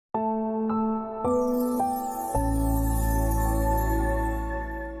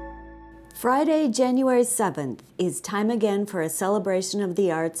Friday, January 7th is time again for a celebration of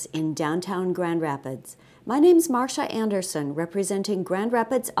the arts in downtown Grand Rapids. My name's Marcia Anderson, representing Grand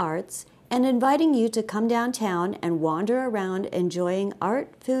Rapids Arts, and inviting you to come downtown and wander around enjoying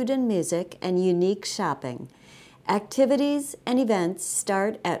art, food, and music, and unique shopping. Activities and events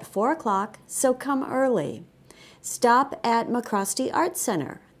start at 4 o'clock, so come early. Stop at MacRostie Art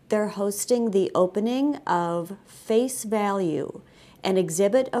Center. They're hosting the opening of Face Value, an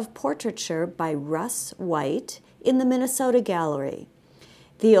exhibit of portraiture by Russ White in the Minnesota Gallery.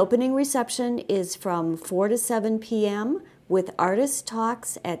 The opening reception is from 4 to 7 p.m. with artist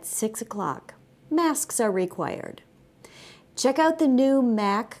talks at 6 o'clock. Masks are required. Check out the new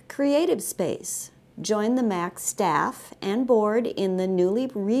MAC Creative Space. Join the MAC staff and board in the newly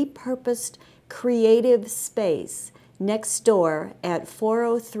repurposed Creative Space next door at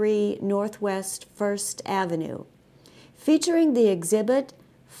 403 Northwest 1st Avenue, featuring the exhibit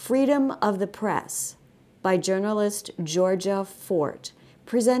Freedom of the Press by journalist Georgia Fort,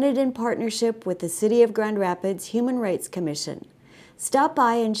 presented in partnership with the City of Grand Rapids Human Rights Commission. Stop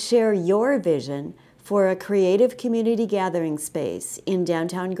by and share your vision for a creative community gathering space in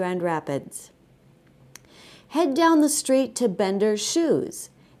downtown Grand Rapids. Head down the street to Bender's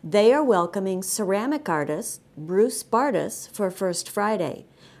Shoes. They are welcoming ceramic artist Bruce Bardis for First Friday.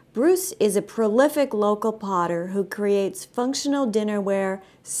 Bruce is a prolific local potter who creates functional dinnerware,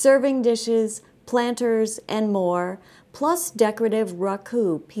 serving dishes, planters, and more, plus decorative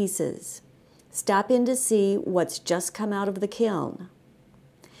raku pieces. Stop in to see what's just come out of the kiln.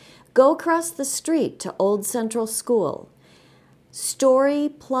 Go across the street to Old Central School. Story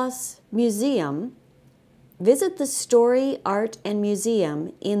Plus Museum. Visit the Story, Art, and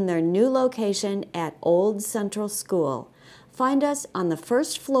Museum in their new location at Old Central School. Find us on the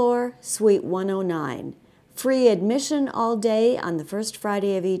first floor, Suite 109. Free admission all day on the first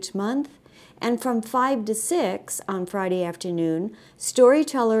Friday of each month. And from 5 to 6 on Friday afternoon,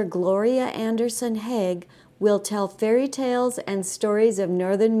 storyteller Gloria Anderson Haig will tell fairy tales and stories of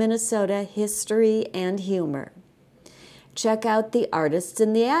northern Minnesota history and humor. Check out the Artists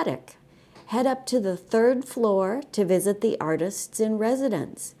in the Attic. Head up to the 3rd floor to visit the artists in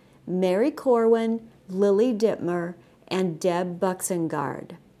residence, Mary Corwin, Lily Dittmer, and Deb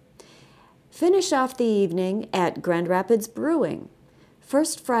Buxengard. Finish off the evening at Grand Rapids Brewing.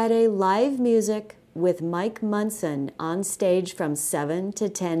 First Friday live music with Mike Munson on stage from 7 to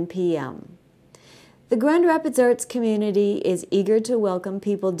 10 p.m. The Grand Rapids Arts community is eager to welcome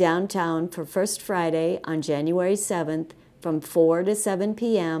people downtown for First Friday on January 7th from 4 to 7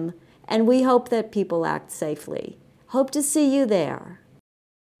 p.m., and we hope that people act safely. Hope to see you there.